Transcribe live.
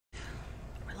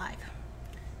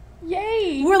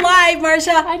Yay! We're live,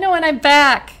 Marcia. I know, and I'm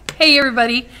back. Hey,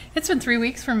 everybody. It's been 3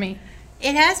 weeks for me.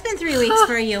 It has been 3 weeks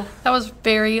for you. That was a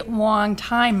very long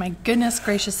time. My goodness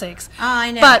gracious sakes. Oh, I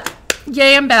know. But,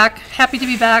 yay, I'm back. Happy to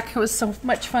be back. It was so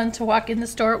much fun to walk in the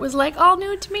store. It was like all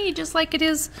new to me, just like it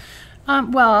is.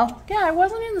 Well, yeah, I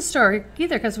wasn't in the store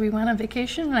either because we went on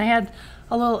vacation and I had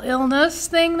a little illness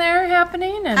thing there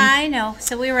happening. And I know.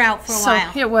 So we were out for a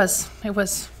while. It was.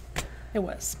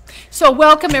 So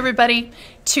welcome everybody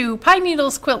to Pine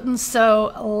Needles Quilt and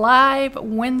Sew live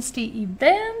Wednesday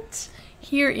event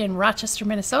here in Rochester,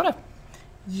 Minnesota.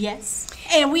 Yes.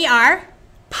 And we are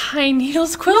Pine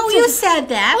Needles Quilt. No, you said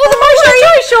that. Oh, the Marcia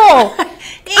Joy Show.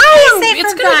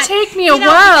 It's going to take me a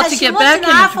while to get back in. You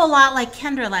looked an awful lot like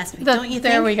Kendra last week, don't you think?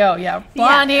 There we go, yeah.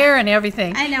 Blonde hair and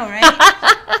everything. I know,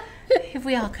 right? If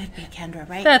we all could be Kendra,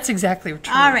 right? That's exactly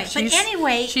true. All right, but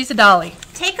anyway. She's a dolly.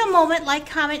 Take a moment, like,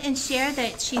 comment, and share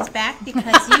that she's back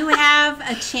because you have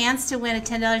a chance to win a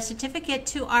 $10 certificate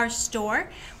to our store.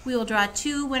 We will draw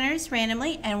 2 winners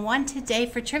randomly and 1 today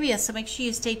for trivia, so make sure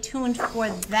you stay tuned for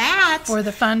that. For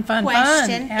the fun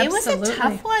question. Absolutely. It was a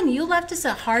tough one. You left us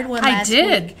a hard one last week. I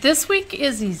did. This week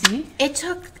is easy. It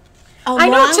took a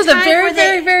long time to the very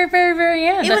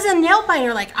end. It was a nail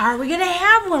biter. Like, are we going to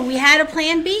have one? We had a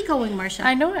plan B going, Marcia.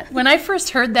 I know it. When I first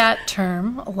heard that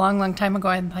term a long time ago,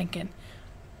 I'm thinking,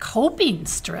 coping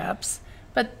strips.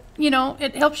 But, you know,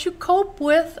 it helps you cope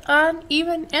with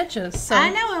uneven edges. So,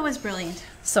 I know, it was brilliant.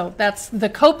 So that's the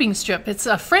coping strip. It's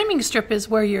a framing strip is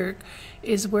where your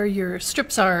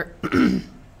strips are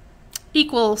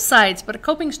equal sides. But a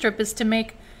coping strip is to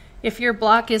make, if your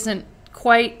block isn't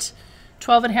quite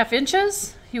 12.5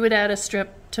 inches, you would add a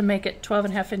strip to make it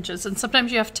 12.5 inches. And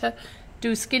sometimes you have to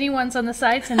do skinny ones on the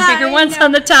sides and bigger ones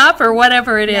on the top, or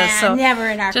whatever it is. So never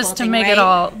in our just quilting, to make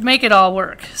right? it all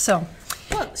work. So.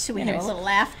 Well, should we have a little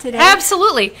laugh today?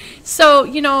 Absolutely. So,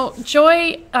 you know,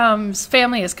 Joy's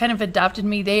family has kind of adopted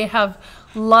me. They have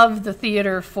loved the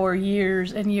theater for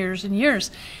years and years and years.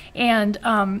 And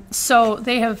so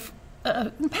they have,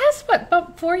 in the past,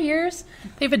 about 4 years,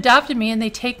 they've adopted me and they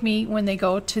take me when they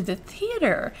go to the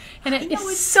theater. And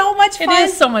it's so much fun. It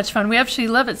is so much fun. We actually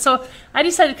love it. So I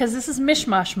decided, because this is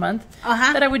Mishmash Month,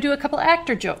 that I would do a couple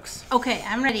actor jokes. Okay,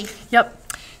 I'm ready.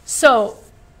 Yep. So,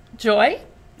 Joy?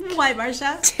 Why,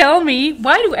 Marcia? Tell me,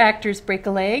 why do actors break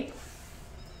a leg?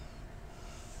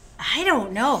 I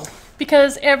don't know.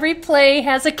 Because every play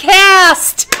has a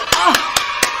cast.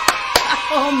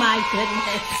 Oh my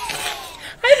goodness.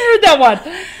 I've heard that one.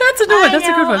 That's a new one. That's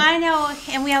a good one. I know.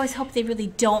 And we always hope they really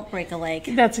don't break a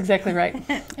leg. That's exactly right.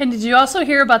 And did you also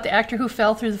hear about the actor who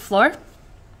fell through the floor?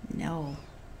 No.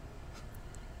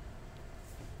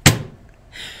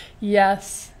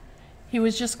 Yes. He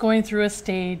was just going through a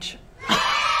stage.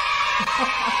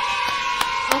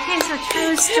 Okay, so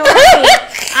true story.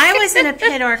 I was in a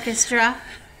pit orchestra,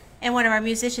 and one of our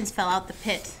musicians fell out the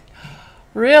pit.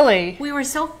 Really? We were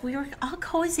all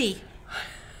cozy,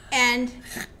 and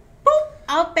boop,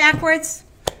 out backwards.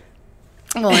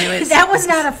 Well, anyways, that was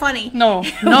not a funny. No,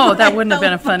 that wouldn't have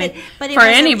been a funny but for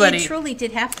anybody. It truly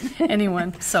did happen.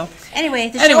 Anyone. So anyway,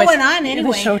 the show went on.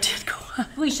 Anyway, the show did go on.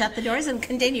 We shut the doors and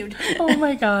continued. Oh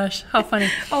my gosh, how funny.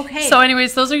 Okay. So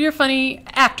anyways, those are your funny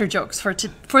actor jokes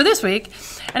for this week.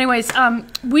 Anyways,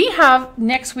 we have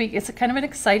next week, it's kind of an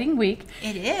exciting week.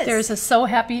 It is. There's a So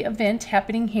Happy event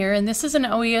happening here, and this is an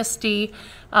OESD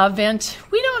event.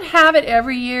 We don't have it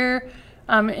every year,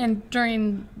 and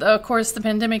during, of course, the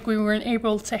pandemic, we weren't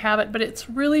able to have it, but it's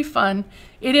really fun.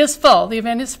 It is full. The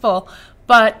event is full,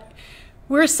 but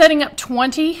we're setting up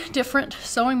 20 different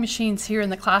sewing machines here in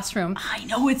the classroom. I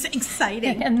know, it's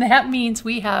exciting. And that means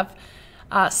we have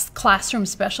classroom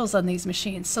specials on these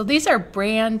machines. So these are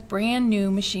brand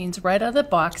new machines right out of the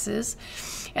boxes.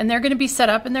 And they're going to be set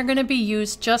up and they're going to be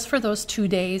used just for those 2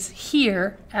 days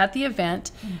here at the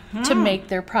event to make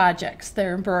their projects,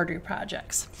 their embroidery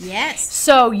projects. Yes.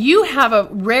 So you have a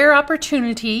rare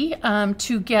opportunity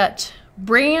to get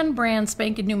brand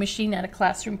spanking new machine at a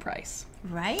classroom price.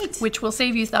 Right. Which will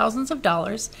save you thousands of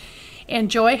dollars.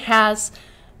 And Joy has,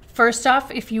 first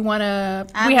off, if you want to...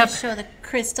 I'm going to show the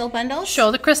crystal bundles. Show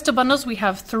the crystal bundles. We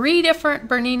have 3 different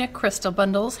Bernina crystal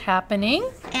bundles happening.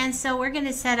 And so we're going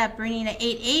to set up Bernina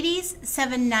 880s,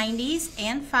 790s,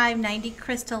 and 590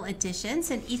 crystal editions.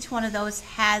 And each one of those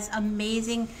has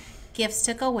amazing gifts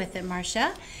to go with it,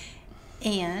 Marcia.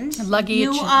 And luggage.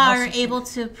 You are able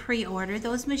to pre-order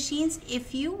those machines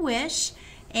if you wish,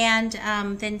 and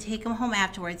then take them home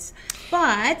afterwards.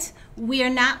 But we are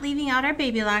not leaving out our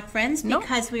baby lock friends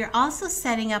because we are also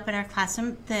setting up in our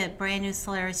classroom the brand new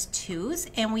Solaris 2s,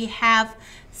 and we have,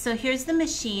 so here's the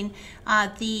machine.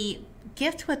 The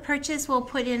gift with purchase we'll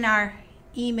put in our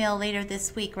email later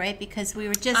this week, right? Because we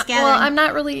were just gathering. Well, I'm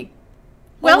not really.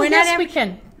 Well, we're yes, not we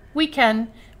can. We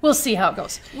can. We'll see how it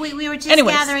goes. We were just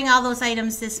Anyways, gathering all those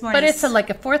items this morning. But it's like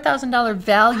a $4,000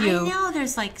 value. I know.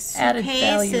 There's like added suitcase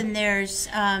value. and there's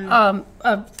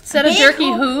a set of big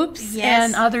jerky hoop. hoops Yes.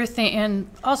 and other things and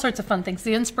all sorts of fun things.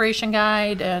 The inspiration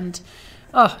guide and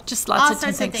just lots all of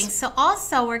sorts things. of things. So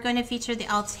also we're going to feature the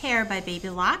Altair by Baby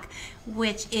Lock,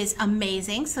 which is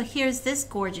amazing. So here's this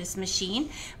gorgeous machine.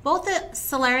 Both the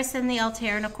Solaris and the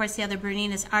Altair, and of course the other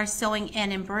Berninas, are sewing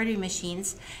and embroidery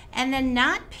machines. And then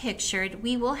not pictured,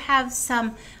 we will have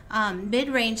some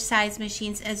mid-range size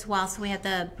machines as well. So we have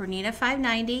the Bernina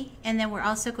 590, and then we're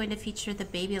also going to feature the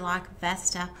Baby Lock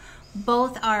Vesta.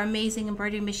 Both are amazing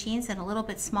embroidery machines in a little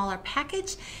bit smaller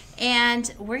package.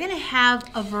 And we're going to have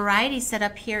a variety set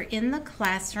up here in the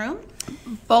classroom.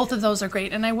 Both of those are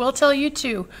great. And I will tell you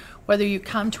too, whether you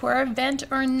come to our event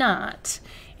or not,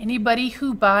 anybody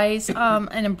who buys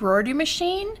an embroidery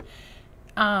machine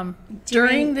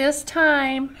during this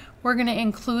time, we're going to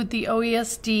include the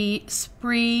OESD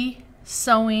Spree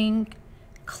Sewing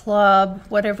Club,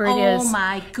 whatever it is. Oh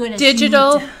my goodness.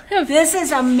 Digital. This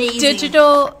is amazing.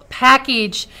 Digital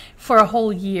package for a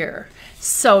whole year.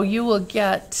 So you will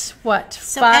get what?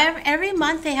 So every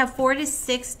month they have 4 to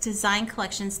 6 design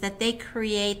collections that they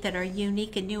create that are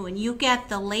unique and new, and you get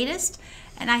the latest,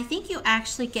 and I think you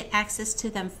actually get access to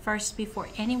them first before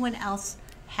anyone else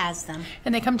has them.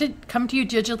 And they come to you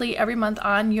digitally every month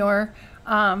on your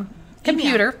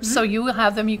computer, so you will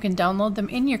have them. You can download them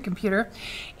in your computer,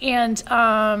 and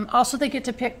also they get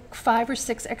to pick 5 or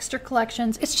 6 extra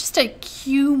collections. It's just a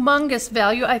humongous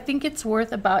value. I think it's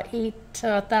worth about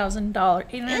 $8,000.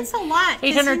 It's a lot.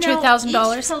 $800 to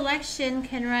 $1,000. Each collection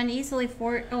can run easily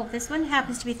for. Oh, this one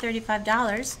happens to be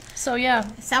 $35. So yeah,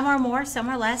 some are more, some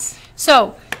are less.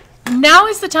 So now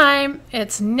is the time.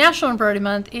 It's National Embroidery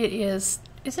Month. It is.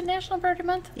 Is it National Embroidery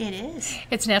Month? It is.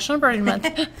 It's National Embroidery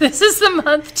Month. This is the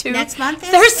month too. Next month is.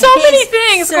 There's so many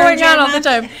things going on all the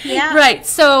time. Yeah. Right.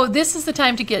 So this is the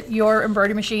time to get your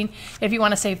embroidery machine if you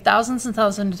want to save thousands and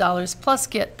thousands of dollars, plus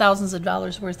get thousands of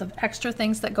dollars worth of extra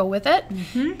things that go with it.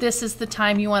 Mm-hmm. This is the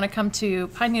time you want to come to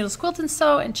Pine Needles Quilt and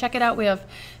Sew and check it out. We have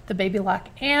the Baby Lock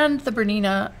and the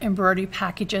Bernina embroidery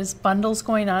packages bundles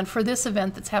going on for this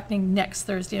event that's happening next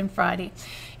Thursday and Friday.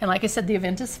 And like I said, the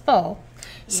event is full.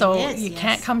 So you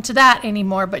can't come to that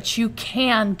anymore, but you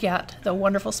can get the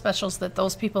wonderful specials that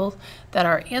those people that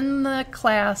are in the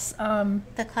class.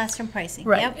 The classroom pricing.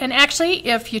 Right. Yep. And actually,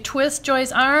 if you twist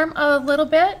Joy's arm a little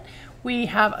bit, we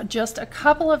have just a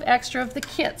couple of extra of the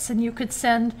kits, and you could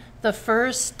send the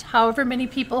first however many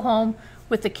people home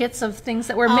with the kits of things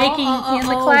that we're making in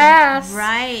the class.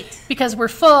 Right. Because we're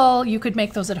full, you could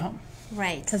make those at home.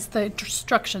 Right. Because the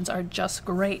instructions are just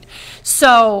great.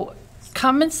 So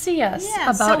come and see us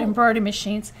about embroidery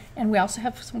machines. And we also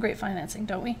have some great financing,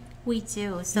 don't we? We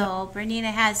do. So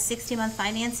Bernina has 60-month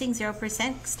financing,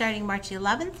 0% starting March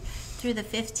 11th through the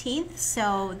 15th.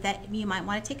 So that you might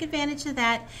want to take advantage of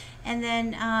that. And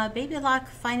then Baby Lock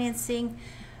financing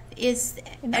is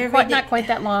not quite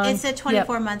that long. It's a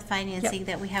 24-month financing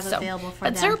that we have available for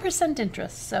them. At 0%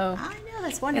 interest. So I know,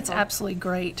 that's wonderful. It's absolutely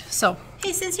great. So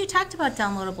hey, since you talked about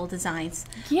downloadable designs,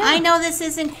 yeah. I know this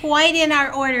isn't quite in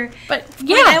our order, but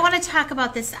I want to talk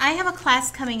about this. I have a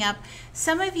class coming up.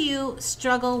 Some of you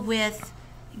struggle with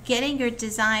getting your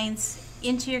designs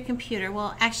into your computer.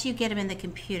 Well, actually you get them in the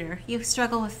computer. You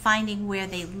struggle with finding where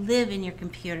they live in your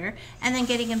computer and then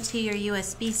getting them to your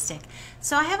USB stick.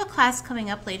 So I have a class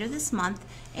coming up later this month,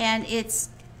 and it's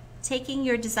taking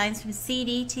your designs from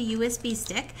CD to USB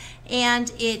stick,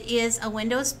 and it is a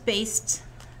Windows-based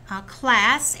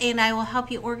class, and I will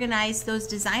help you organize those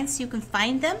designs so you can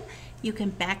find them, you can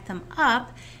back them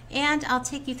up, and I'll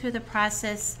take you through the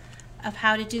process of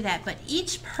how to do that. But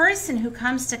each person who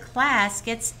comes to class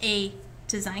gets a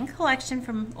design collection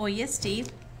from OESD,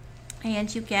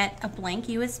 and you get a blank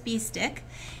USB stick.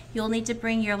 You'll need to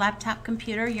bring your laptop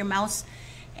computer, your mouse,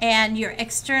 and your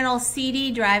external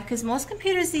CD drive, because most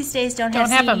computers these days don't have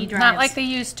CD drives. Not like they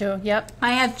used to. Yep.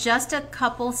 I have just a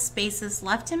couple spaces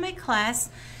left in my class,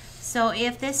 so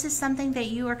if this is something that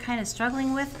you are kind of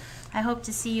struggling with, I hope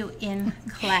to see you in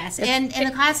class. And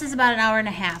the class is about an hour and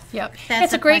a half. Yep.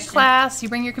 It's a great class. You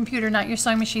bring your computer, not your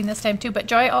sewing machine this time too. But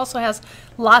Joy also has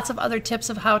lots of other tips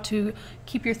of how to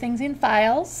keep your things in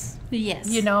files. Yes.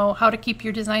 You know, how to keep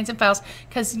your designs in files.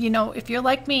 Because, you know, if you're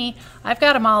like me, I've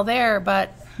got them all there,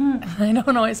 but I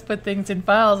don't always put things in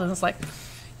files. And it's like,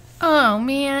 oh,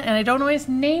 man. And I don't always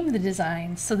name the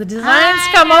designs. So the designs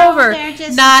come over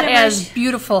not as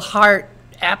beautiful heart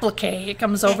applique. It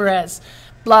comes over as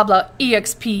blah blah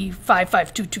exp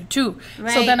 55222.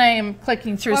 Right. So then I am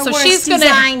clicking through. Or so worse, she's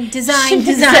gonna design.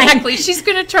 Exactly. She's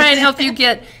gonna try and help you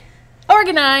get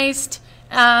organized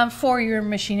for your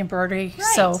machine embroidery.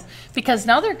 Right. So because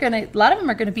now a lot of them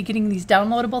are gonna be getting these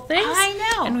downloadable things.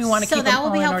 I know. And we want to keep them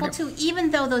all in order. So that will be helpful too.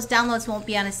 Even though those downloads won't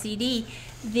be on a CD,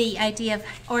 the idea of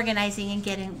organizing and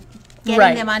getting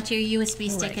them onto your USB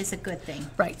stick is a good thing.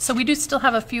 Right. So we do still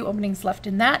have a few openings left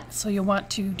in that, so you'll want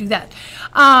to do that.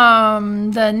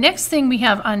 The next thing we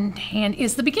have on hand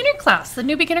is the beginner class, the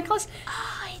new beginner class.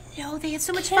 Oh, I know. They had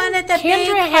so much fun at that big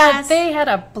class. They had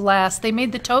a blast. They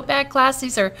made the tote bag class.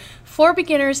 These are for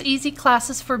beginners, easy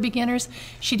classes for beginners.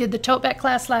 She did the tote bag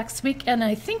class last week, and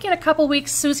I think in a couple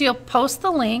weeks, Susie will post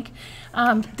the link.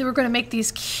 They were going to make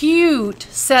these cute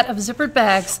set of zippered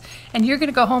bags, and you're going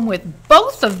to go home with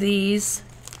both of these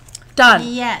done.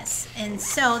 Yes, and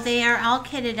so they are all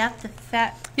kitted up. The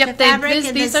Yep,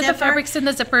 these are the fabrics and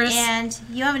the zippers. And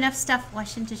you have enough stuff. Well, I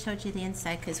shouldn't have showed you the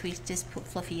inside because we just put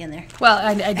Fluffy in there. Well,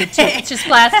 I did too. It's just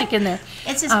plastic in there.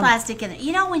 It's just plastic in there.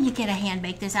 You know, when you get a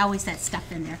handbag, there's always that stuff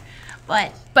in there.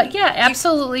 But yeah,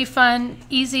 absolutely fun,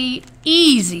 easy,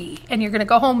 and you're going to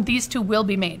go home. These two will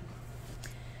be made.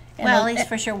 And well, at least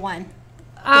for sure one.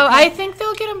 Oh, I think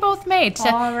they'll get them both made. To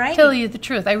Alrighty. Tell you the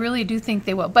truth, I really do think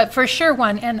they will. But for sure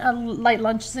one, and a light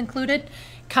lunch is included.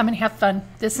 Come and have fun.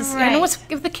 This is and it was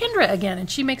the Kendra again, and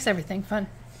she makes everything fun.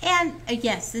 And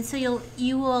yes, and so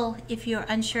you will, if you're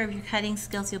unsure of your cutting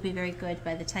skills, you'll be very good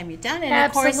by the time you're done, and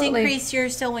of course increase your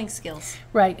sewing skills.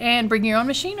 Right, and bring your own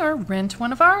machine or rent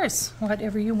one of ours,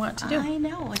 whatever you want to do. I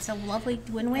know, it's a lovely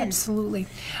win-win. Absolutely.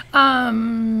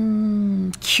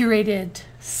 Curated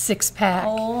 6-pack.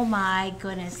 Oh my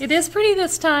goodness! It is pretty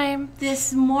this time.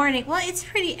 This morning, well, it's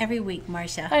pretty every week,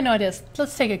 Marcia. I know it is.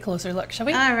 Let's take a closer look, shall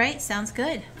we? All right, sounds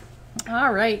good.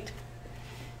 All right.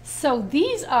 So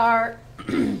these are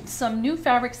some new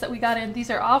fabrics that we got in. These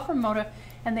are all from Moda,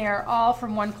 and they are all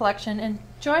from one collection. And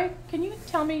Joy, can you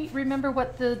remember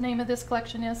what the name of this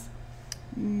collection is?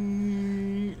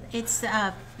 It's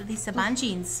the Saban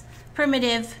jeans.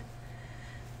 Primitive.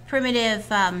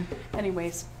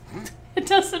 Anyways, it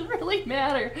doesn't really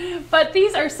matter. But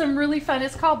these are some really fun.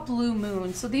 It's called Blue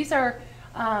Moon. So these are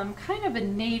kind of a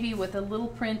navy with a little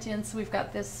print in. So we've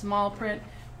got this small print.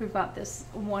 We've got this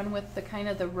one with the kind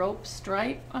of the rope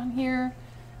stripe on here.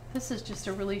 This is just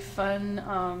a really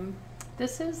fun,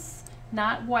 this is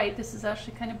not white, this is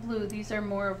actually kind of blue. These are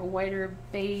more of a whiter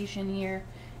beige in here.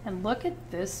 And look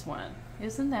at this one.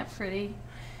 Isn't that pretty?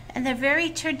 And they're very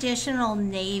traditional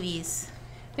navies.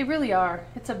 They really are.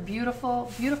 It's a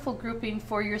beautiful, beautiful grouping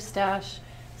for your stash.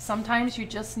 Sometimes you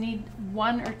just need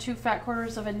 1 or 2 fat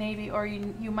quarters of a navy, or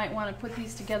you might want to put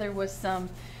these together with some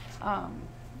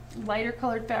lighter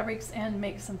colored fabrics and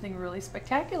make something really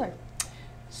spectacular.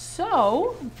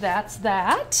 So that's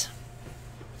that.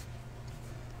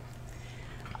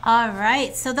 All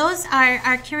right, so those are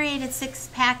our curated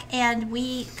 6-pack, and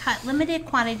we cut limited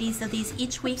quantities of these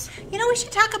each week. You know, we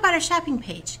should talk about our shopping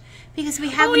page because we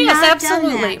have not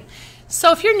done that.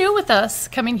 So if you're new with us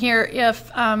coming here,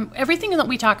 if everything that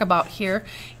we talk about here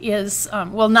is,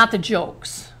 well, not the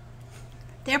jokes.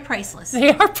 They're priceless. They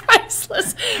are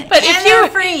priceless. But they're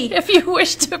free. If you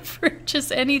wish to purchase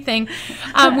anything,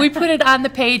 we put it on the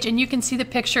page, and you can see the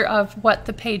picture of what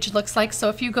the page looks like. So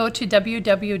if you go to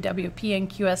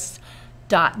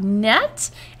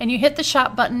www.pnqs.net and you hit the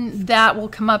shop button, that will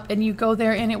come up, and you go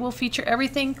there, and it will feature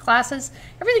everything, classes,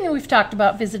 everything that we've talked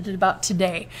about, visited about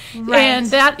today. Right. And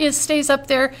that stays up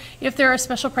there. If there are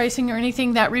special pricing or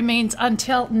anything, that remains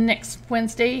until next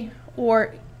Wednesday,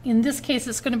 or in this case,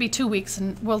 it's going to be 2 weeks,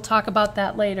 and we'll talk about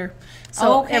that later.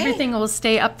 So everything will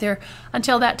stay up there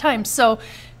until that time. So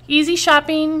easy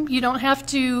shopping. You don't have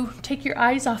to take your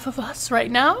eyes off of us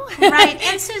right now. Right,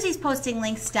 and Susie's posting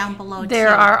links down below, There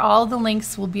are all the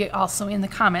links will be also in the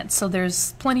comments. So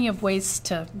there's plenty of ways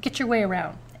to get your way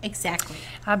around. Exactly.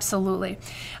 Absolutely.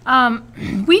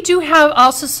 We do have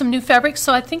also some new fabrics,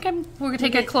 so I think we're going to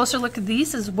take a closer look at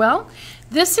these as well.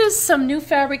 This is some new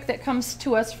fabric that comes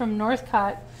to us from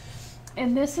Northcott.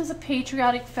 And this is a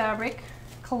patriotic fabric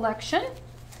collection,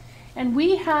 and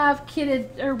we have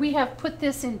put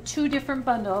this in 2 different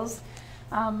bundles.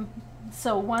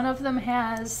 So one of them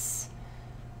has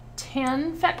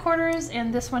 10 fat quarters,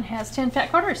 and this one has 10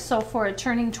 fat quarters. So for a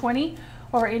turning 20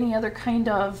 or any other kind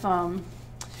of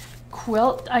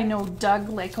quilt, I know Doug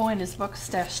Lako in his book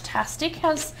Stashtastic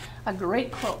has a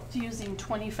great quilt using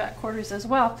 20 fat quarters as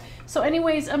well. So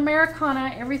anyways,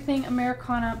 Americana, everything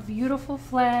Americana, beautiful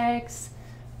flags,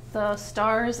 the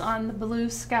stars on the blue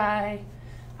sky.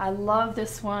 I love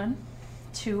this one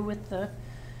too with the,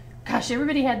 gosh,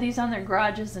 everybody had these on their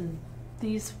garages, and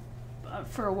these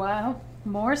for a while.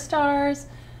 More stars.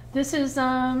 This is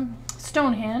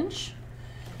Stonehenge.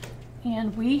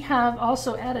 And we have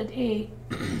also added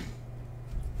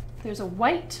there's a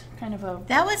white kind of a...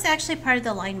 That was actually part of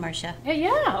the line, Marcia.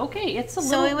 Yeah, okay. It's a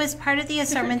little... So it was part of the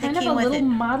assortment that came with it. Kind of a little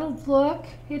mottled look.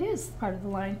 It is part of the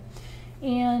line.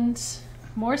 And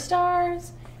more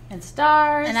stars and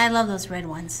stars. And I love those red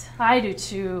ones. I do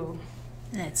too.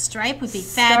 That stripe would be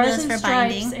fabulous for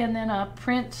binding. And then a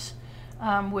print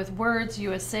with words,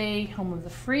 USA, Home of the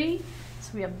Free.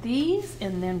 So we have these,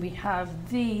 and then we have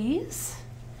these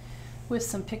with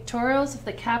some pictorials of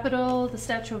the Capitol, the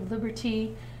Statue of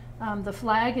Liberty, the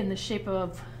flag in the shape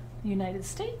of the United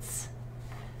States.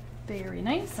 Very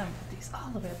nice. I'm going to put these all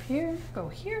the way up here, go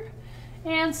here.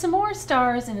 And some more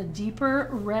stars in a deeper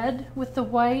red with the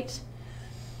white.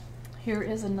 Here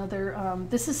is another,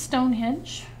 this is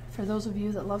Stonehenge. For those of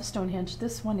you that love Stonehenge,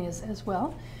 this one is as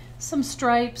well. Some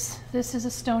stripes. This is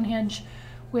a Stonehenge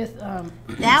with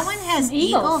that one has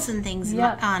eagles and things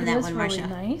on that one, Marcia. Really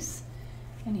nice.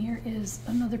 And here is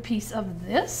another piece of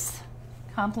this,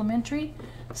 complimentary.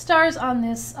 Stars on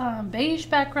this beige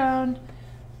background,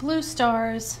 blue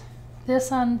stars,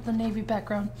 this on the navy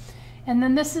background. And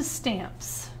then this is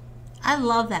stamps. I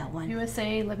love that one.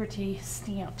 USA Liberty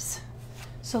stamps.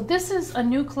 So this is a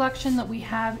new collection that we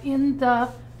have in the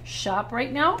shop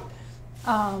right now.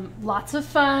 Lots of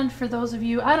fun for those of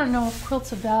you. I don't know if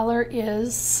Quilts of Valor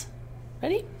is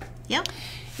ready? Yep.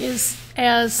 Is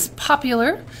as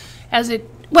popular as it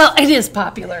is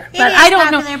popular, but I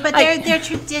don't know. But they're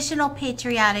traditional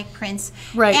patriotic prints,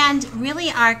 right? And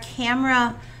really, our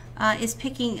camera is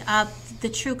picking up the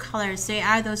true colors. They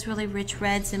are those really rich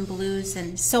reds and blues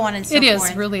and so on and so forth. It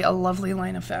is really a lovely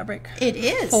line of fabric. It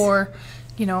is. For,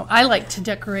 I like to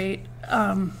decorate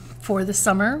for the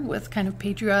summer with kind of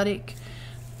patriotic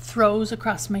throws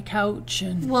across my couch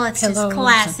and well, it's just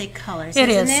classic colors. It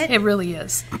isn't is. It? It really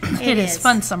is. It is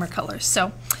fun summer colors.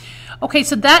 So, okay,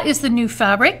 so that is the new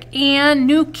fabric and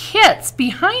new kits.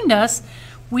 Behind us,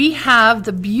 we have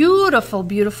the beautiful,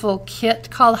 beautiful kit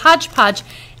called Hodgepodge.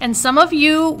 And some of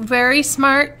you, very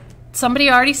smart, somebody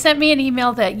already sent me an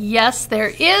email that, yes,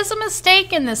 there is a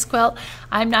mistake in this quilt.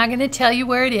 I'm not going to tell you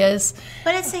where it is.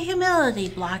 But it's a humility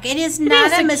block. It is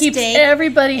not a mistake. It keeps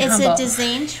everybody humble. It's a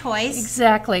design choice.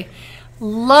 Exactly.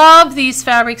 Love these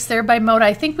fabrics. They're by Moda.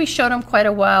 I think we showed them quite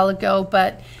a while ago,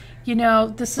 but,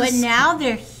 this is... But now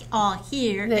they're all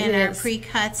here in our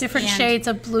pre-cuts. Different shades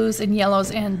of blues and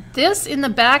yellows. And this in the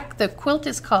back, the quilt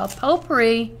is called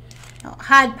Potpourri.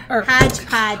 Hodgepodge.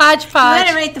 Hodgepodge. You got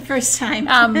it right the first time.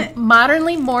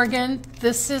 Modernly Morgan.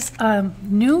 This is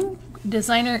new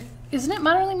designer. Isn't it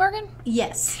Modernly Morgan?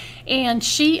 Yes. And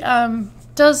she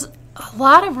does a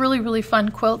lot of really, really fun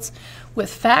quilts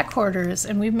with fat quarters.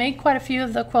 And we've made quite a few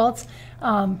of the quilts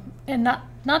and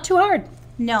not too hard.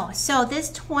 No, so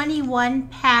this 21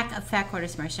 pack of fat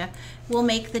quarters, Marcia, will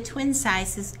make the twin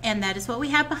sizes, and that is what we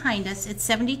have behind us. It's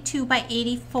 72 by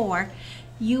 84.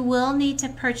 You will need to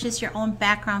purchase your own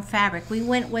background fabric. We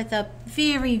went with a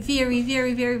very, very,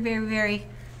 very, very, very, very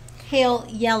pale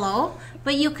yellow,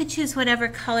 but you could choose whatever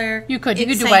color you could do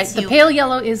white. The pale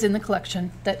yellow is in the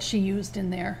collection that she used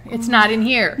in there. It's not in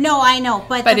here. No, I know,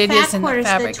 but the it fat is in quarters, the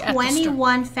fabric the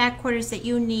 21 fat quarters that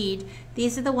you need,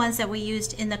 these are the ones that we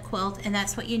used in the quilt, and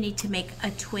that's what you need to make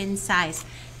a twin size.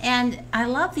 And I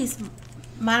love these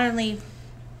modernly,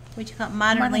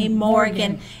 Modernly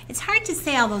Morgan. It's hard to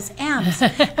say all those M's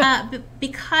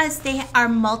because they are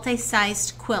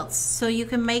multi-sized quilts. So you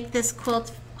can make this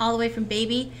quilt all the way from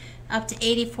baby up to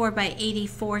 84 by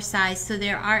 84 size. So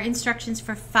there are instructions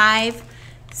for 5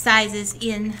 sizes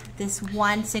in this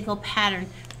one single pattern.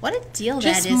 What a deal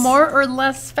that is. Just more or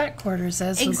less fat quarters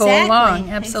as we go along.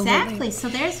 Absolutely. Exactly. So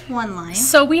there's one line.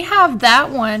 So we have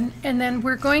that one, and then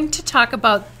we're going to talk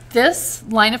about this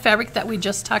line of fabric that we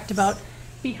just talked about.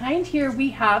 Behind here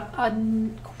we have a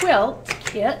quilt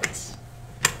kit.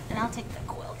 And I'll take the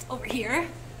quilt over here.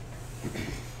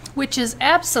 Which is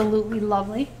absolutely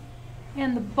lovely.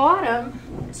 And the bottom,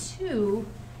 too,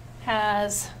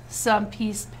 has some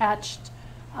piece patched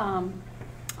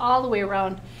all the way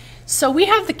around. So we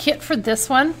have the kit for this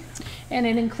one, and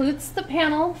it includes the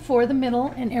panel for the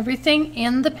middle and everything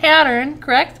in the pattern,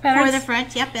 correct? For the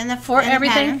front, yep, and for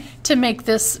everything pattern. To make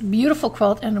this beautiful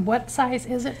quilt. And what size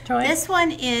is it, Joy? This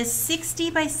one is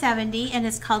 60 by 70, and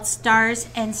it's called Stars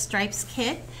and Stripes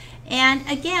Kit. And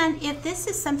again, if this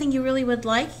is something you really would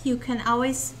like, you can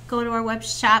always go to our web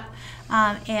shop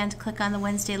and click on the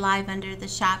Wednesday Live under the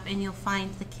shop, and you'll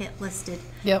find the kit listed.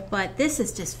 Yep. But this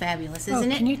is just fabulous,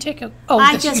 isn't it? Can you take a...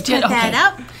 I just put that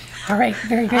up. All right,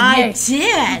 very good. I Yay.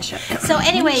 did. So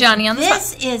anyway, Johnny on the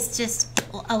this is just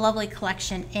a lovely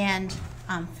collection and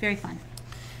very fun.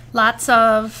 Lots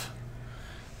of,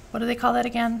 what do they call that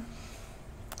again?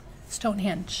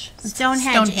 Stonehenge.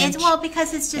 Stonehenge. It's, well,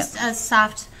 because it's just a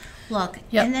soft look.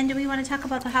 Yep. And then do we want to talk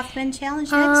about the Hoffman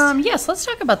challenge next? Yes, let's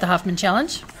talk about the Hoffman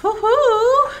challenge.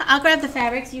 Woohoo! I'll grab the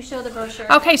fabrics. You show the brochure.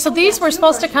 Okay, so these were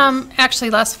supposed to come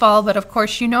actually last fall, but of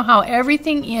course you know how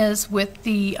everything is with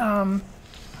the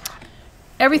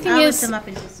everything I'll is lift them up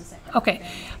in just a second. okay.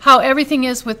 How everything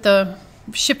is with the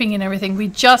shipping and everything. We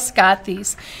just got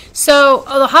these. So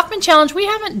the Hoffman challenge, we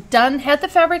haven't had the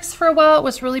fabrics for a while. It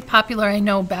was really popular. I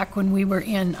know back when we were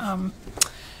in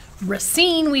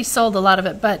Racine, we sold a lot of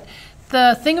it, but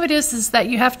the thing of it is that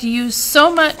you have to use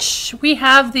so much. We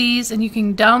have these, and you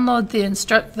can download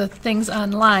the things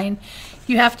online.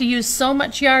 You have to use so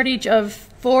much yardage of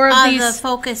four of the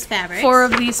focus fabrics. 4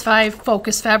 of these 5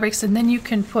 focus fabrics, and then you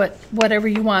can put whatever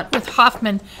you want with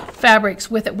Hoffman fabrics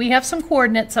with it. We have some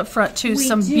coordinates up front too,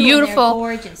 some beautiful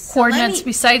coordinates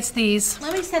besides these.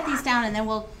 Let me set these down, and then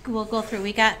we'll go through.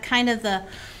 We got kind of the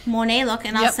Monet look,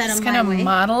 and I'll set them my way. It's kind of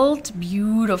modeled,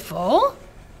 beautiful.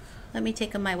 Let me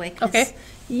take them my way. Okay.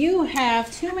 You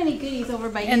have too many goodies over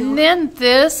by you. And then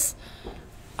this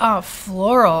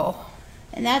floral.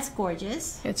 And that's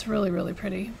gorgeous. It's really, really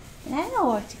pretty. And I don't know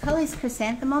what to call these,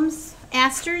 chrysanthemums,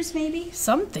 asters maybe?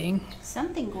 Something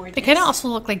gorgeous. They kind of also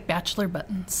look like bachelor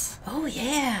buttons. Oh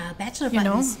yeah, bachelor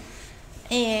buttons. Know?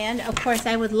 And of course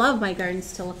I would love my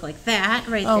gardens to look like that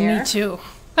there. Oh, me too.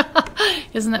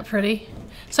 Isn't that pretty?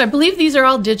 So I believe these are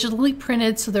all digitally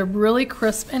printed, so they're really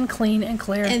crisp and clean and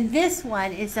clear. And this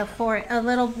one is a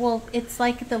little, well, it's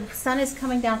like the sun is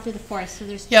coming down through the forest, so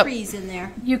there's trees in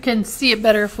there. You can see it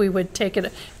better if we would take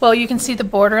it. Well, you can see the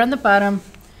border on the bottom.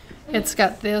 It's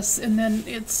got this, and then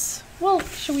it's, well,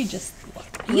 should we just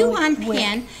look? You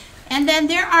unpin, and then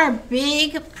there are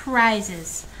big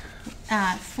prizes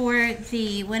for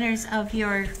the winners of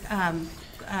your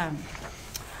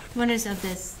winners of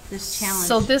this challenge.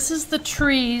 So this is the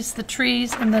trees,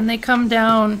 and then they come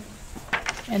down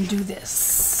and do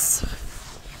this.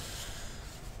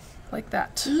 Like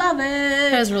that. Love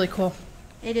it. That is really cool.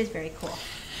 It is very cool.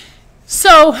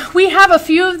 So we have a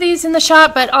few of these in the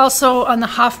shop, but also on the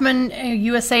Hoffman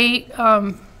USA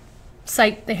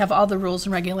site, they have all the rules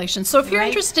and regulations. So if you're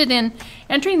interested in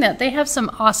entering that, they have some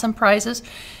awesome prizes.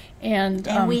 And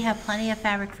we have plenty of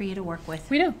fabric for you to work with.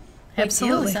 We do.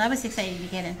 Absolutely. We do, so I was excited to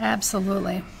get in.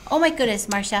 Absolutely. Oh my goodness,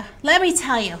 Marcia. Let me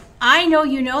tell you, I know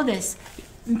you know this.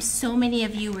 So many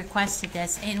of you requested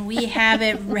this, and we have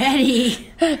it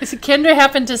ready. So Kendra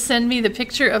happened to send me the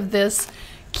picture of this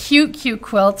cute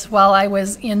quilt while I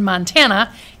was in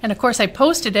Montana, and of course I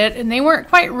posted it, and they weren't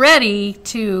quite ready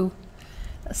to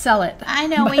sell it. I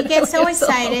know, we get so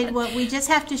excited. Well, we just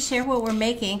have to share what we're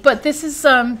making. But this is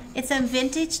it's a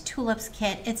vintage tulips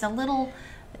kit. It's a little,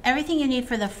 everything you need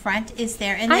for the front is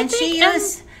there, and then she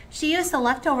used the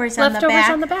leftovers on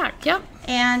the back. Yep.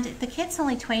 And the kit's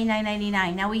only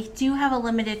 $29.99. Now we do have a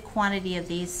limited quantity of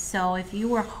these, so if you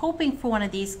were hoping for one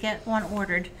of these, get one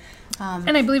ordered.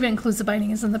 And I believe it includes the binding.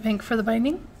 Isn't the pink for the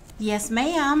binding? Yes,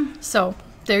 ma'am. So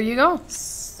there you go.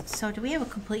 So do we have a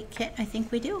complete kit? I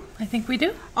think we do. I think we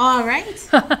do. All right.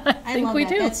 I think we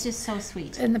do. That's just so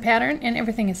sweet. And the pattern and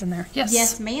everything is in there. Yes.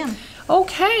 Yes, ma'am.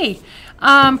 Okay.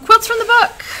 Quilts from the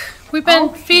book. We've been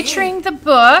featuring the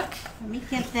book. Let me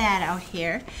get that out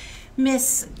here.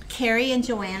 Miss Carrie and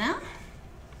Joanna.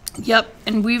 Yep.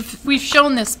 And we've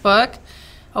shown this book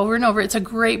over and over. It's a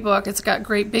great book. It's got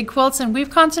great big quilts, and we've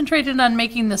concentrated on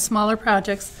making the smaller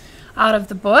projects out of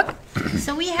the book.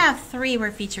 So we have 3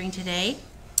 we're featuring today.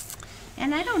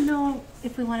 And I don't know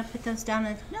if we want to put those down.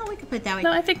 No, we could put that way.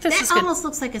 No, I think this is good. That almost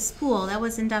looks like a spool. That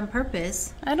wasn't done on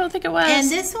purpose. I don't think it was. And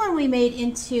this one we made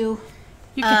into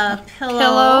a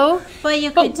pillow.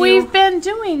 But we've been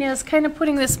doing is kind of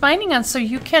putting this binding on, so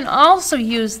you can also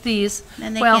use these.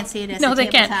 And they can't see it as a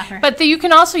table topper. But you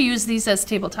can also use these as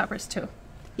table toppers too.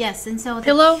 Yes, and so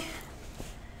pillow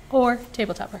or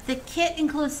table topper. The kit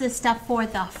includes this stuff for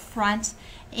the front,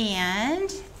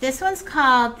 and this one's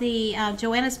called the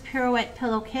Joanna's Pirouette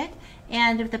Pillow Kit,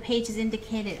 and the page is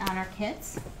indicated on our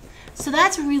kits. So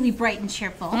that's really bright and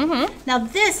cheerful. Now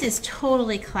this is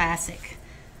totally classic.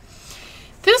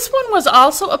 This one was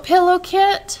also a pillow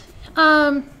kit.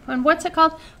 And what's it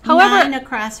called? However, 9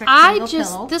 across rectangle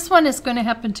pillow. This one is going to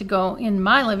happen to go in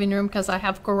my living room because I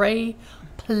have gray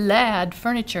plaid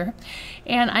furniture,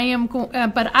 and I am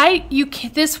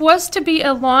this was to be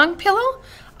a long pillow.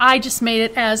 I just made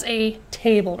it as a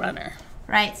table runner.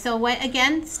 Right. So what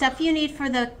again? Stuff you need for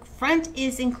the front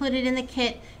is included in the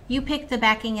kit. You pick the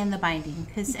backing and the binding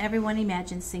because everyone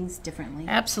imagines things differently.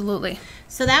 Absolutely.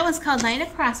 So that one's called 9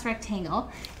 Across Rectangle.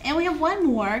 And we have one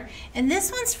more. And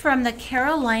this one's from the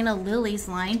Carolina Lilies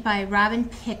line by Robin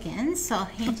Pickens. So I'll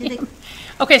hand you the...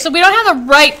 Okay, so we don't have the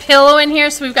right pillow in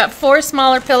here, so we've got 4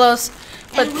 smaller pillows.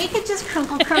 But and we could just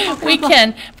crinkle, crinkle, crinkle. We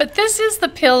can. But this is the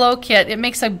pillow kit. It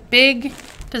makes a big...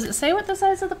 Does it say what the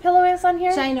size of the pillow is on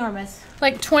here? Ginormous.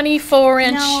 Like 24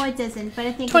 inch. No, it doesn't, but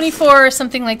I think 24 or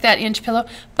something like that inch pillow.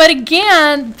 But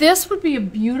again, this would be a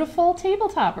beautiful table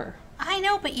topper. I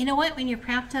know, but you know what? When you're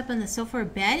propped up on the sofa or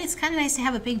bed, it's kind of nice to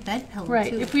have a big bed pillow,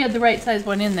 right, too. if we had the right size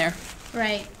one in there.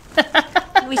 Right.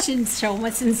 We shouldn't show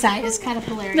what's inside. It's kind of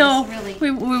hilarious, no, really.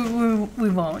 we won't.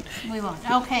 We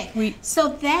won't. Okay. So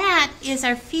that is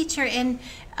our feature. And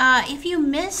if you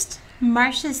missed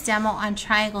Marcia's demo on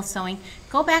triangle sewing,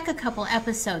 go back a couple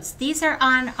episodes. These are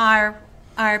on our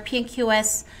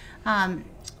PNQS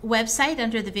website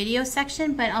under the video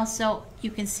section, but also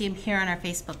you can see them here on our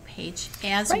Facebook page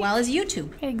as well as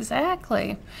YouTube.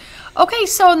 Exactly. Okay,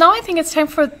 so now I think it's time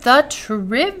for the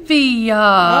trivia.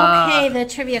 Okay, the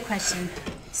trivia question.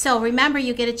 So remember,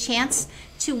 you get a chance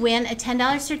to win a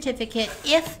 $10 certificate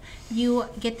if you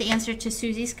get the answer to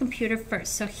Susie's computer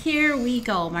first. So here we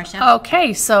go, Marcia.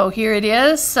 Okay, so here it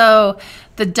is. So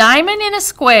the diamond in a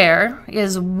square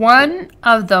is one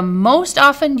of the most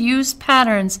often used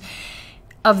patterns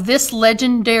of this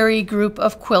legendary group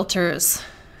of quilters.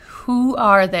 Who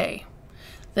are they?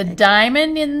 The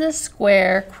diamond in the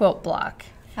square quilt block.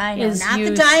 I know, not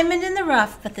the diamond in the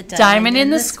rough, but the diamond in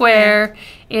the square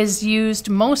is used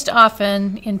most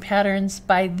often in patterns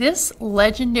by this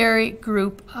legendary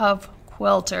group of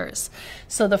quilters.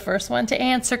 So the first one to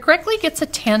answer correctly gets a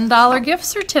 $10 gift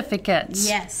certificate.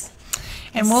 Yes.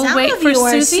 And we'll wait for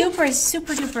Susie. Some of you are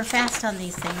super duper fast on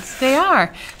these things. They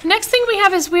are. The next thing we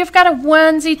have is we've got a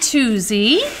onesie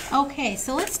twosie. Okay,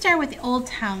 so let's start with the Old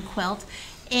Town quilt.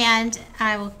 And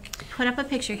I will put up a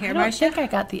picture here, Marcia. I Marcia. think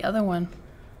I got the other one.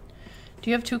 Do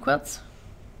you have 2 quilts?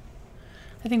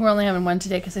 I think we're only having one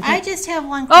today because I just have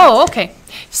one quilt. Oh, okay.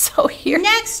 So here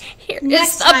is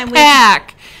the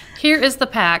pack. Here is the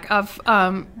pack of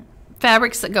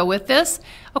fabrics that go with this.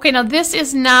 Okay, now this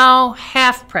is now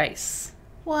half price.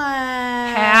 What?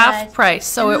 Half price.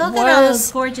 So and it look was. Look at all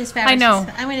those gorgeous fabrics. I know.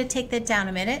 I'm going to take that down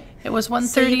a minute. It was $139.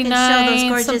 So you can show those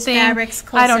gorgeous something. fabrics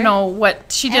closer. I don't know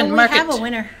what she didn't mark it. And we have a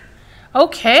winner.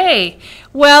 Okay.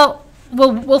 Well,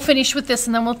 we'll finish with this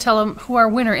and then we'll tell them who our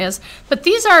winner is. But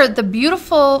these are the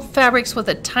beautiful fabrics with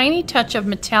a tiny touch of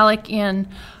metallic in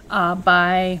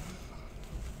by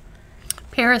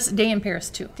Paris, Day in Paris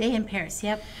too. Day in Paris,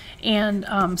 yep. And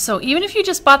so even if you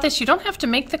just bought this, you don't have to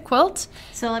make the quilt.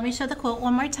 So let me show the quilt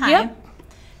one more time. Yep.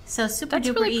 So super That's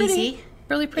duper really pretty. easy.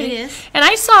 Really pretty. It is. And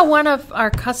I saw one of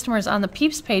our customers on the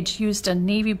Peeps page used a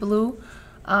navy blue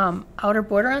outer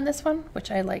border on this one,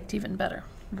 which I liked even better.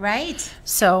 Right.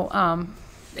 So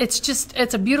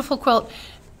it's a beautiful quilt.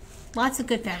 Lots of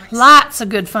good fabrics. Lots of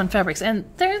good fun fabrics. And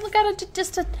they've got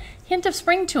just a hint of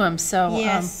spring to them. So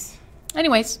yes.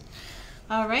 Anyways.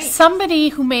 All right. Somebody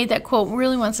who made that quilt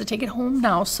really wants to take it home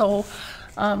now. So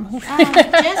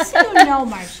just so you know,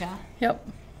 Marcia. Yep.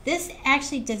 This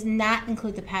actually does not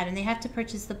include the pattern. They have to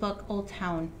purchase the book Old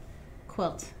Town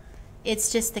Quilt. It's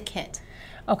just the kit.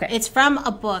 Okay. It's from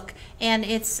a book, and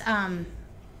it's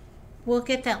we'll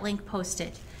get that link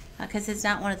posted because it's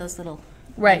not one of those little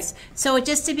ones. So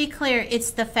just to be clear,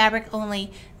 it's the fabric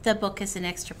only. The book is an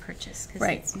extra purchase because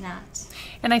it's not.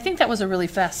 And I think that was a really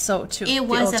fast sew too. It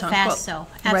was a fast sew,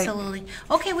 absolutely.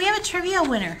 Right. Okay, we have a trivia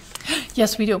winner.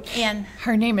 Yes, we do. And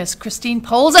her name is Christine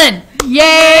Polzen.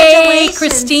 Yay,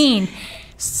 Christine!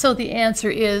 So the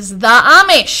answer is the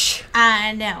Amish.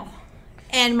 I know.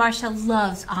 And Marcia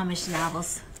loves Amish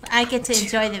novels. I get to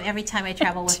enjoy them every time I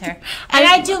travel with her. And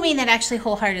I do mean that actually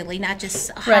wholeheartedly, not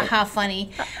just ha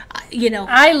funny, you know.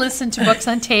 I listen to books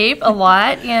on tape a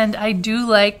lot, and I do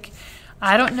like,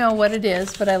 I don't know what it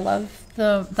is, but I love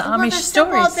the Amish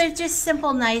stories. They're just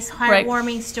simple, nice,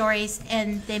 heartwarming stories,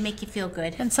 and they make you feel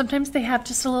good. And sometimes they have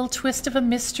just a little twist of a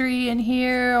mystery in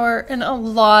here, and a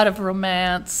lot of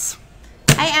romance.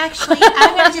 I'm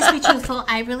going to just be truthful.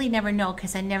 I really never know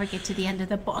because I never get to the end of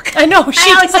the book. I know.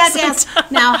 I always have to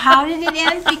ask, now, how did it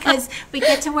end? Because we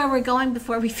get to where we're going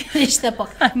before we finish the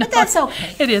book. But that's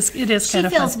okay. It is kind of fun. She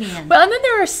fills me in. Well, and then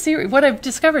there are series. What I've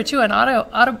discovered, too, on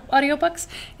audiobooks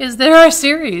is there are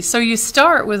series. So you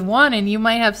start with one, and you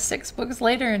might have 6 books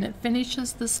later, and it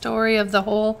finishes the story of the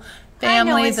whole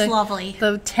family, I know, it's lovely.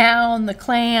 The town, the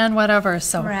clan, whatever.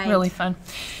 So really fun.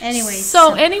 Anyways,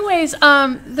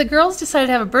 the girls decided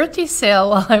to have a birthday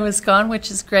sale while I was gone,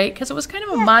 which is great because it was kind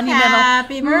of a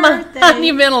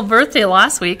monumental birthday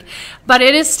last week. But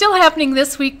it is still happening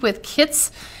this week with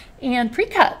kits and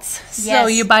pre-cuts. Yes. So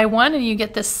you buy one and you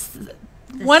get this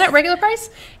one at regular price,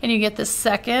 and you get the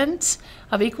second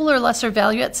of equal or lesser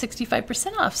value at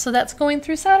 65% off. So that's going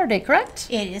through Saturday, correct?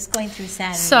 It is going through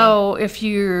Saturday. So if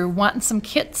you're wanting some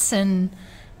kits and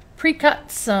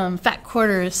pre-cuts, some fat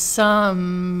quarters,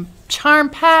 some charm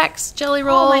packs, jelly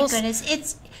rolls. Oh my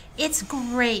goodness, it's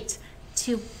great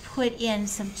to put in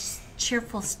some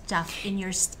cheerful stuff in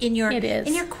your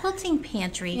quilting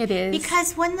pantry. It is.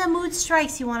 Because when the mood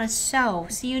strikes, you want to sew.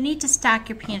 So you need to stock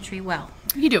your pantry well.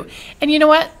 You do. And you know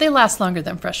what? They last longer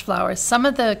than fresh flowers. Some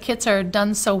of the kits are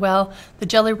done so well. The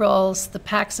jelly rolls, the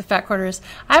packs of fat quarters.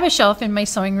 I have a shelf in my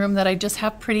sewing room that I just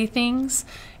have pretty things,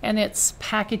 and it's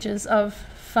packages of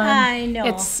fun. I know.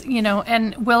 It's,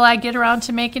 and will I get around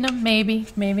to making them? Maybe,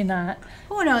 maybe not.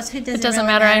 Who knows? It doesn't really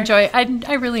matter.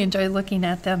 I really enjoy looking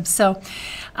at them. So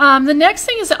the next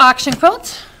thing is the auction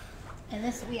quilt. And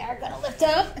this we are going to lift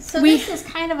up. So this is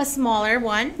kind of a smaller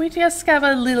one. We just got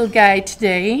a little guy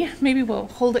today. Maybe we'll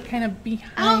hold it kind of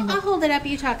behind. I'll hold it up.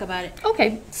 You talk about it.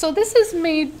 Okay. So this is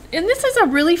made, and this is a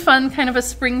really fun kind of a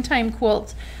springtime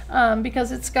quilt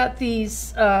because it's got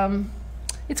these,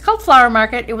 it's called Flower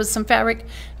Market. It was some fabric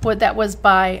that was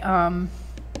by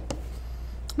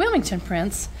Wilmington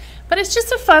Prints. But it's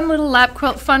just a fun little lap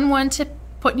quilt, fun one to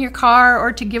put in your car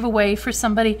or to give away for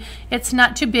somebody. It's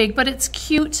not too big, but it's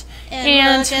cute.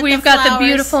 And we've got the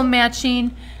beautiful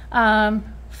matching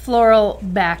floral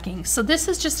backing. So this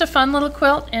is just a fun little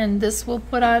quilt, and this we'll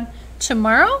put on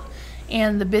tomorrow.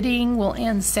 And the bidding will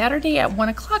end Saturday at 1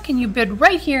 o'clock, and you bid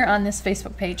right here on this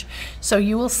Facebook page. So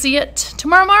you will see it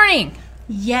tomorrow morning.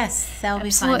 Yes, that'll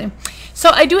be fun. So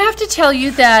I do have to tell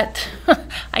you that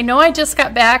I know I just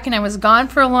got back and I was gone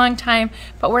for a long time,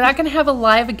 but we're not going to have a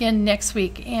live again next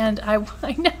week. And I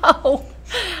know.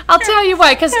 I'll tell you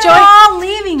why, because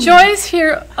Joy's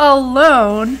here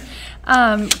alone.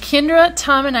 Kendra,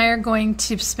 Tom, and I are going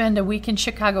to spend a week in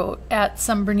Chicago at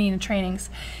some Bernina trainings.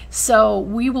 So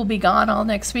we will be gone all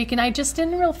next week. And I just,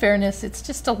 in real fairness, it's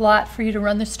just a lot for you to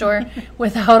run the store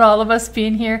without all of us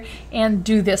being here and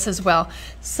do this as well.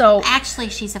 So actually,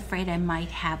 she's afraid I might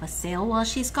have a sale while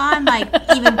she's gone, like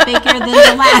even bigger than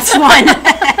the last one.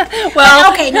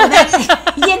 Well, okay, no,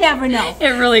 you never know. It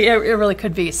really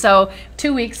could be. So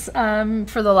 2 weeks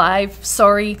for the live.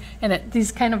 Sorry, and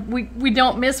these kind of we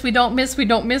don't miss,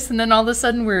 and then all of a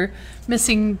sudden we're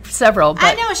missing several. But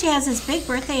I know she has this big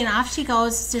birthday, and off she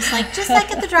goes, just like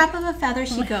at the drop of a feather,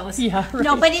 she goes. Yeah, right.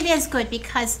 No, but it is good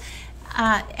because.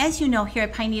 As you know, here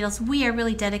at Pine Needles, we are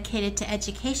really dedicated to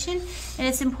education, and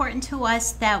it's important to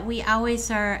us that we always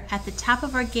are at the top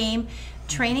of our game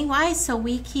training-wise, so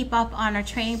we keep up on our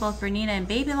training, both Bernina and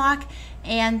Baby Lock,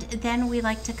 and then we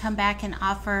like to come back and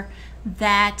offer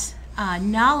that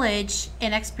knowledge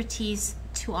and expertise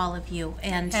to all of you.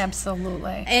 And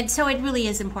absolutely. And so it really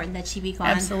is important that she be gone.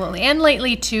 Absolutely. And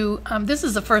lately too, this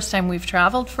is the first time we've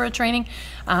traveled for a training.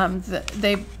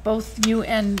 They both, you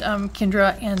and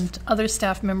Kendra and other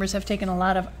staff members, have taken a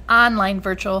lot of online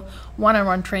virtual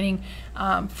one-on-one training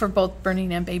for both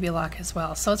Bernina and Baby Lock as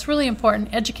well. So it's really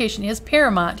important. Education is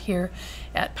paramount here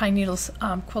at Pine Needles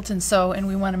Quilt and Sew, and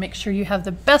we want to make sure you have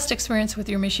the best experience with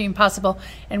your machine possible,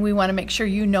 and we want to make sure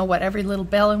you know what every little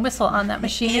bell and whistle on that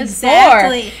machine is for.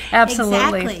 Absolutely.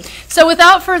 Exactly. So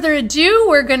without further ado,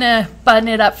 we're going to button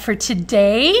it up for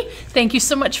today. Thank you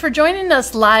so much for joining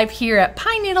us live here at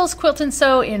Pine Needles Quilt and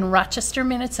Sew in Rochester,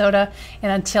 Minnesota.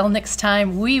 And until next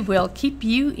time, we will keep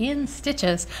you in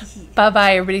stitches.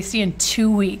 Bye-bye, everybody. See you in 2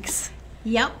 weeks.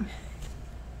 Yep.